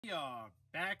We are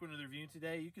back with another review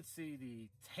today. You can see the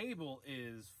table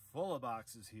is full of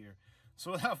boxes here. So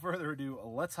without further ado,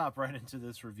 let's hop right into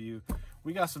this review.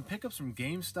 We got some pickups from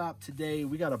GameStop today.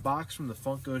 We got a box from the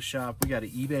Funko shop. We got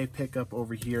an eBay pickup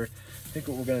over here. I think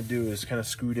what we're going to do is kind of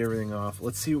scoot everything off.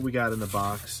 Let's see what we got in the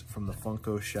box from the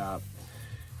Funko shop,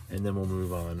 and then we'll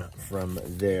move on from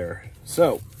there.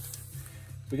 So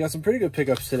we got some pretty good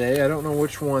pickups today. I don't know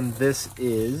which one this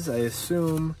is. I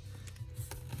assume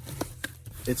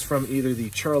it's from either the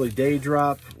Charlie Day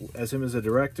drop as him as a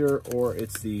director, or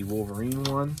it's the Wolverine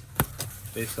one,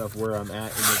 based off where I'm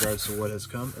at in regards to what has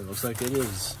come. It looks like it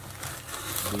is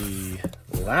the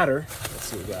latter. Let's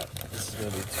see what we got. This is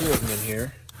going to be two of them in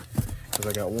here, because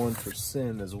I got one for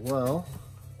Sin as well.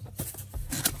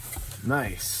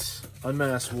 Nice.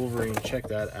 Unmasked Wolverine. Check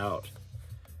that out.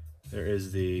 There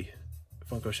is the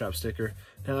Funko Shop sticker.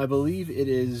 Now, I believe it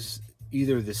is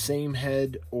either the same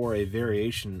head or a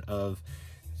variation of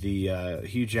the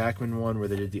Hugh Jackman one, where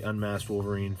they did the Unmasked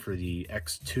Wolverine for the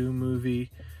X2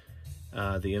 movie,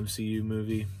 the MCU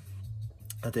movie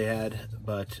that they had,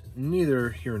 but neither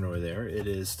here nor there. It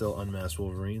is still Unmasked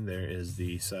Wolverine. There is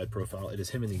the side profile. It is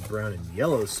him in the brown and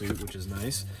yellow suit, which is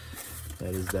nice.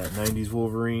 That is that 90s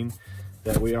Wolverine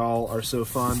that we all are so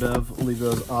fond of. We'll leave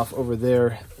those off over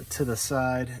there to the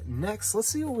side. Next, let's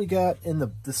see what we got in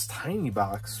this tiny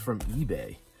box from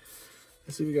eBay.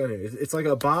 Let's see what we got here. It's like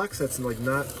a box that's like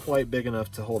not quite big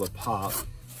enough to hold a pop.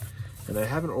 And I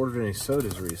haven't ordered any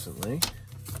sodas recently.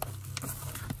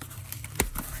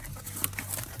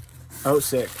 Oh,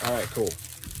 sick. All right, cool.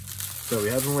 So we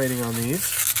have been waiting on these.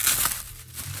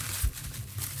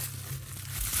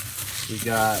 We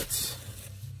got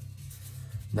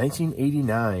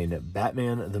 1989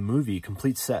 Batman the Movie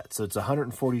complete set. So it's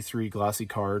 143 glossy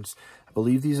cards. I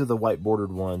believe these are the white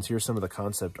bordered ones. Here's some of the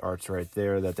concept arts right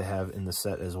there that they have in the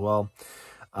set as well.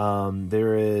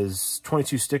 There is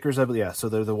 22 stickers, I believe. Yeah, so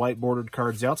they're the white bordered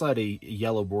cards. They also had a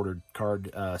yellow bordered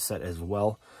card set as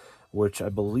well, which I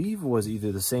believe was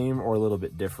either the same or a little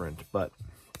bit different. But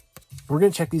we're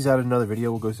going to check these out in another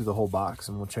video. We'll go through the whole box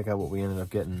and we'll check out what we ended up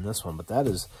getting in this one. But that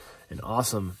is an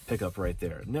awesome pickup right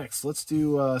there. Next, let's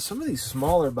do some of these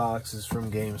smaller boxes from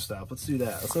GameStop. Let's do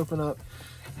that. Let's open up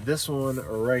this one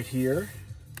right here.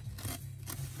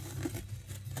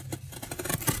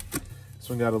 This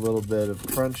one got a little bit of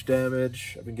crunch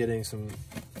damage. I've been getting some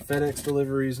FedEx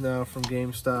deliveries now from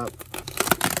GameStop.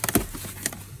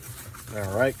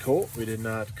 All right, cool. We did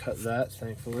not cut that,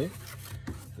 thankfully.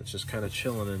 It's just kind of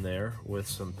chilling in there with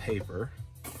some paper.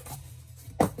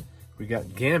 We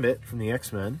got Gambit from the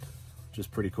X-Men, which is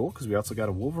pretty cool because we also got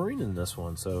a Wolverine in this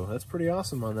one, so that's pretty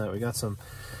awesome on that. We got some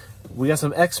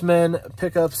X-Men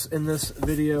pickups in this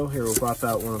video. Here, we'll pop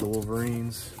out one of the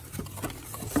Wolverines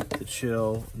to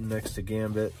chill next to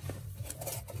Gambit.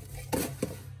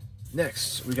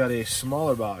 Next, we got a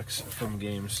smaller box from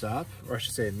GameStop, or I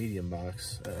should say a medium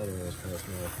box. I don't know, it's kind of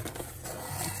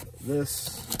small.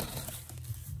 This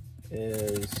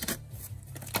is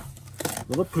a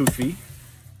little poofy.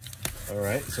 All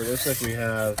right, so it looks like we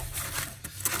have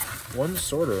one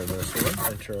sorter in this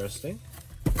one. Interesting.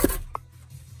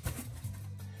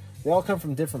 They all come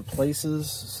from different places,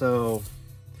 so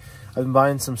I've been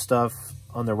buying some stuff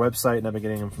on their website and I've been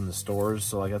getting them from the stores,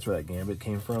 so like that's where that Gambit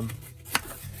came from.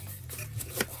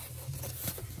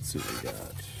 Let's see what we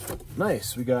got.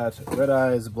 Nice, we got Red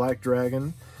Eyes Black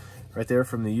Dragon right there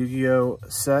from the Yu-Gi-Oh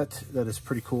set. That is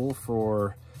pretty cool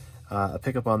for a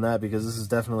pickup on that, because this is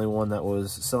definitely one that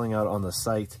was selling out on the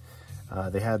site.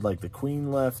 They had like the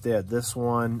Queen left, they had this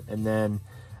one, and then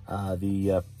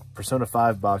the Persona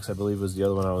 5 box, I believe, was the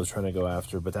other one I was trying to go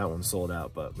after, but that one sold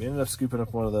out. But we ended up scooping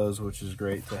up one of those, which is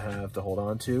great to have to hold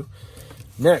on to.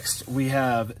 Next, we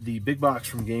have the big box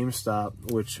from GameStop,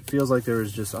 which feels like there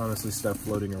is just honestly stuff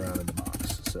floating around in the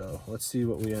box. So let's see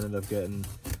what we ended up getting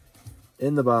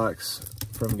in the box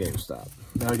from GameStop.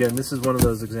 Now again, this is one of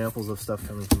those examples of stuff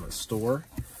coming from a store.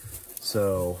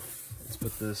 So let's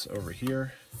put this over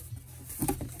here.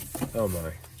 Oh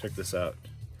my, check this out.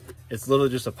 It's literally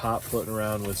just a pop floating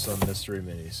around with some mystery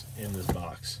minis in this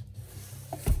box.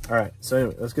 All right, so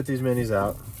anyway, let's get these minis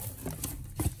out.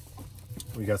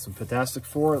 We got some Fantastic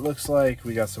Four, it looks like.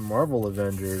 We got some Marvel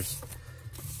Avengers.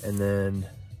 And then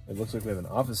it looks like we have an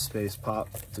Office Space pop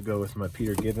to go with my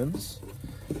Peter Gibbons.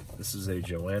 This is a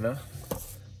Joanna.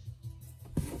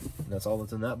 And that's all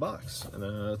that's in that box.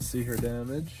 And let's see her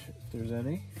damage, if there's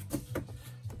any.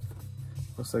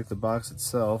 Looks like the box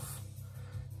itself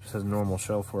just has normal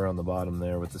shelfware on the bottom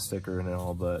there with the sticker and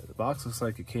all, but the box looks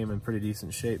like it came in pretty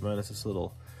decent shape, minus this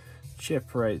little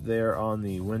chip right there on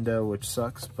the window, which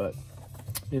sucks, but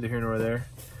neither here nor there.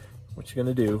 What you're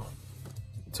gonna do,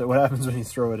 So what happens when you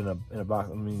throw it in a box?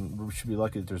 I mean, we should be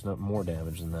lucky that there's not more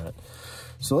damage than that.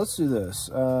 So let's do this.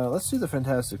 Let's do the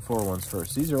Fantastic Four ones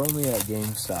first. These are only at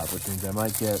GameStop, which means I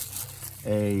might get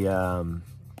a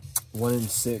 1 in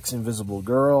 6 Invisible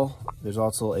Girl. There's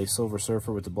also a Silver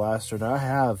Surfer with the blaster. Now I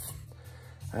have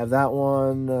that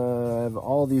one. I have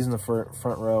all these in the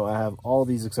front row. I have all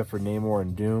these except for Namor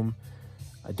and Doom.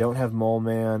 I don't have Mole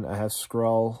Man. I have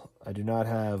Skrull. I do not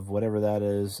have whatever that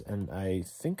is, and I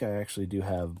think I actually do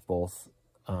have both.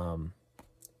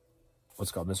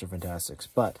 What's called Mr. Fantastics,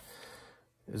 but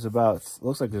there's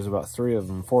looks like there's about 4 of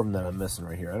them that I'm missing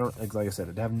right here. I don't, like I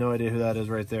said, I have no idea who that is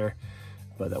right there,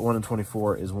 but that 1 in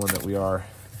 24 is one that we are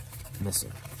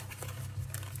missing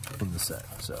in the set.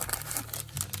 So.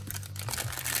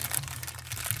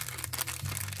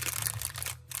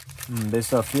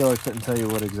 Based off feel, I couldn't tell you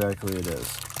what exactly it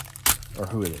is, or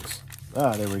who it is.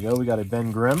 Ah, there we go. We got a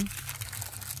Ben Grimm.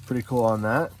 Pretty cool on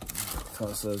that.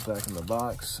 Toss those back in the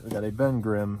box. We got a Ben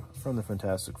Grimm from the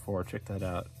Fantastic Four. Check that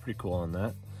out. Pretty cool on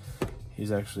that.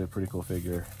 He's actually a pretty cool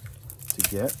figure to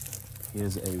get. He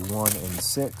is a 1 in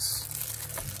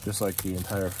 6, just like the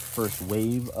entire first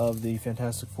wave of the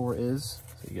Fantastic Four is.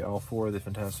 So you get all 4 of the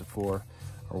Fantastic Four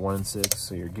are 1 in 6,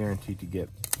 so you're guaranteed to get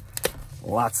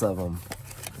lots of them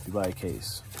if you buy a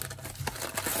case.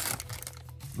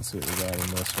 Let's see what we got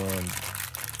in this one.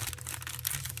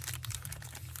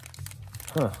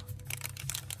 Huh.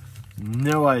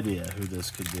 No idea who this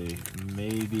could be.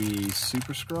 Maybe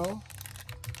Super Skrull?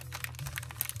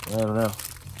 I don't know.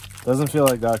 Doesn't feel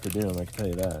like Dr. Doom, I can tell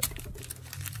you that.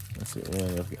 Let's see.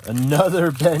 Yeah, another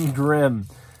Ben Grimm.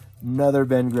 Another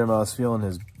Ben Grimm. I was feeling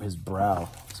his brow.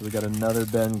 So we got another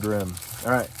Ben Grimm.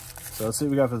 Alright. So let's see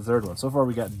what we got for the third one. So far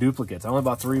we got duplicates. I only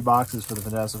bought 3 boxes for the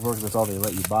Fantastic Four because that's all they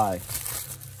let you buy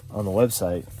on the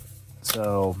website.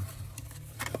 So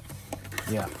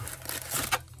yeah.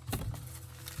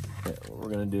 Okay, what we're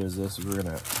gonna do is this. We're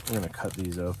gonna cut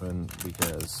these open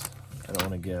because I don't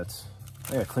want to get.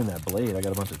 I gotta clean that blade. I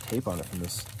got a bunch of tape on it from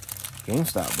this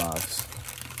GameStop box.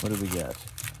 What did we get?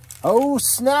 Oh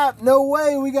snap! No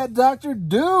way! We got Dr.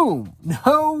 Doom.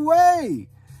 No way!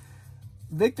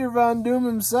 Victor Von Doom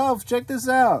himself. Check this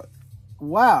out.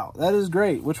 Wow, that is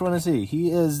great. Which one is he?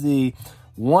 He is the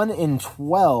 1 in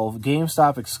 12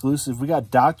 GameStop exclusive. We got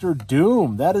Dr.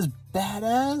 Doom. That is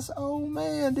badass. Oh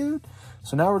man, dude.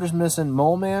 So now we're just missing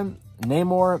Mole Man,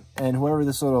 Namor, and whoever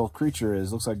this little creature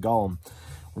is. Looks like Gollum.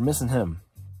 We're missing him.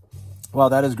 Wow,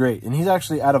 that is great. And he's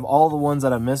actually, out of all the ones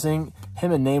that I'm missing,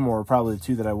 him and Namor are probably the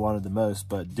 2 that I wanted the most,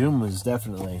 but Doom was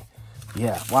definitely,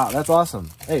 yeah. Wow, that's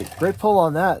awesome. Hey, great pull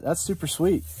on that. That's super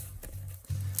sweet.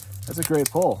 That's a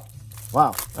great pull.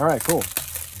 Wow. All right, cool.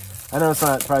 I know it's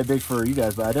not probably big for you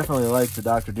guys, but I definitely like the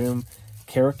Dr. Doom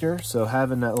character, so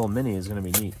having that little mini is going to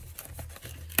be neat.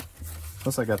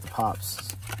 Plus, I got the pops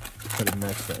to put it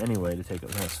next to anyway to take a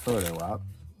nice photo op.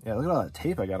 Yeah, look at all that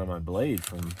tape I got on my blade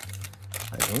from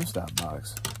that GameStop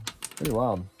box. Pretty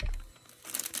wild.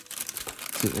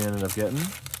 See what we ended up getting.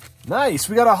 Nice!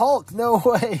 We got a Hulk! No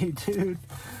way, dude!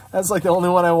 That's like the only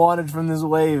one I wanted from this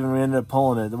wave, and we ended up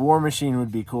pulling it. The War Machine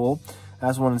would be cool.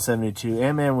 That's 1 in 72.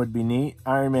 Ant-Man would be neat.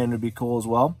 Iron Man would be cool as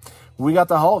well. We got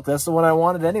the Hulk. That's the one I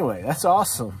wanted anyway. That's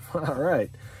awesome. All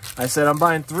right. I said I'm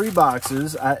buying 3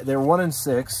 boxes. They're 1 in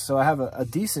 6, so I have a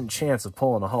decent chance of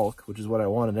pulling a Hulk, which is what I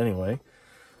wanted anyway.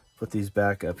 Put these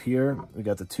back up here. We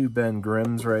got the 2 Ben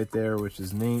Grimms right there, which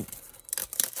is neat.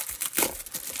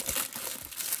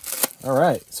 All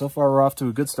right. So far, we're off to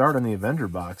a good start on the Avenger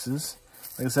boxes.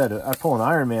 Like I said, I pull an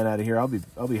Iron Man out of here,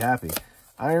 I'll be happy.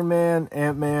 Iron Man,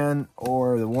 Ant-Man,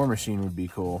 or the War Machine would be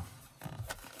cool.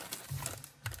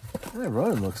 That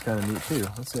Ronin looks kind of neat too.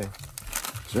 Let's see.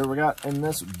 So what we got in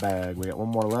this bag. We got 1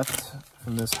 more left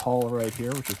from this haul right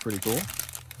here, which is pretty cool.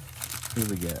 Who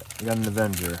do we get? We got an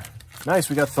Avenger. Nice,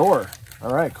 we got Thor.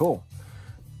 All right, cool.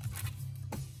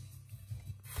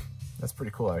 That's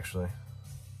pretty cool, actually.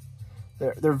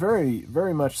 They're very,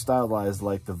 very much stylized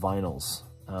like the vinyls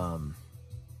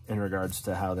in regards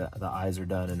to how the eyes are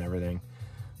done and everything.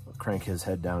 We'll crank his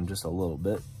head down just a little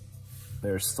bit.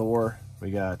 There's Thor.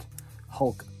 We got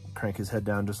Hulk. Crank his head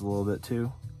down just a little bit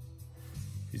too.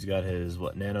 He's got his,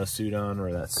 nano suit on,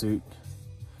 or that suit.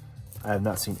 I have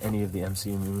not seen any of the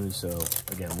MCU movies, so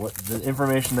again, the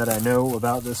information that I know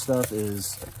about this stuff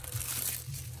is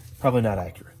probably not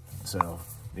accurate. So,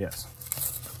 yes.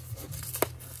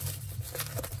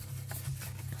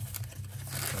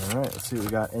 Alright, let's see what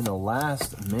we got in the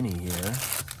last mini here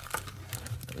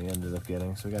that we ended up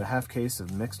getting. So we got a half case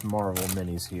of mixed Marvel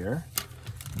minis here.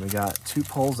 We got 2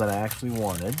 pulls that I actually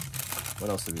wanted. What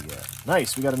else did we get?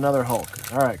 Nice, we got another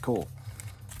Hulk. Alright, cool.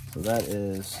 So that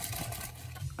is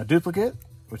a duplicate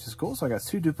which is cool. So I got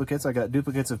 2 duplicates. I got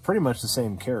duplicates of pretty much the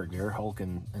same character. Hulk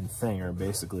and Thing are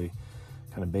basically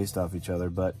kind of based off each other,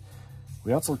 but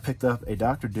we also picked up a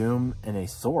Doctor Doom and a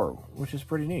Thor, which is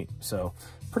pretty neat. So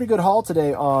pretty good haul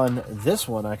today on this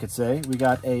one, I could say. We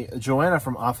got a Joanna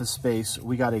from Office Space.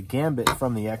 We got a Gambit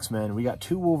from the X-Men. We got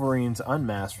 2 Wolverines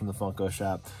unmasked from the Funko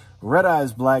shop. Red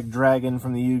Eyes Black Dragon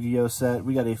from the Yu-Gi-Oh set.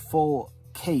 We got a full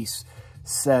case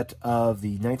set of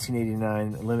the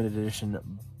 1989 limited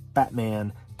edition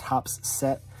Batman Topps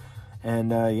set. And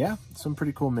yeah, some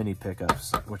pretty cool mini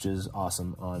pickups, which is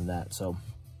awesome on that. So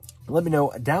let me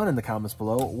know down in the comments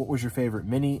below, what was your favorite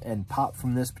mini and pop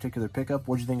from this particular pickup?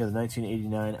 What did you think of the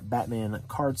 1989 Batman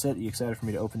card set? Are you excited for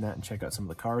me to open that and check out some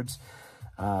of the cards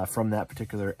from that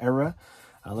particular era?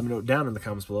 Let me know down in the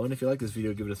comments below. And if you like this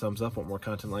video, give it a thumbs up. Want more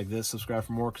content like this, subscribe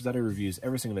for more, because I do reviews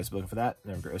every single day. So looking for that.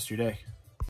 And have a great rest of your day.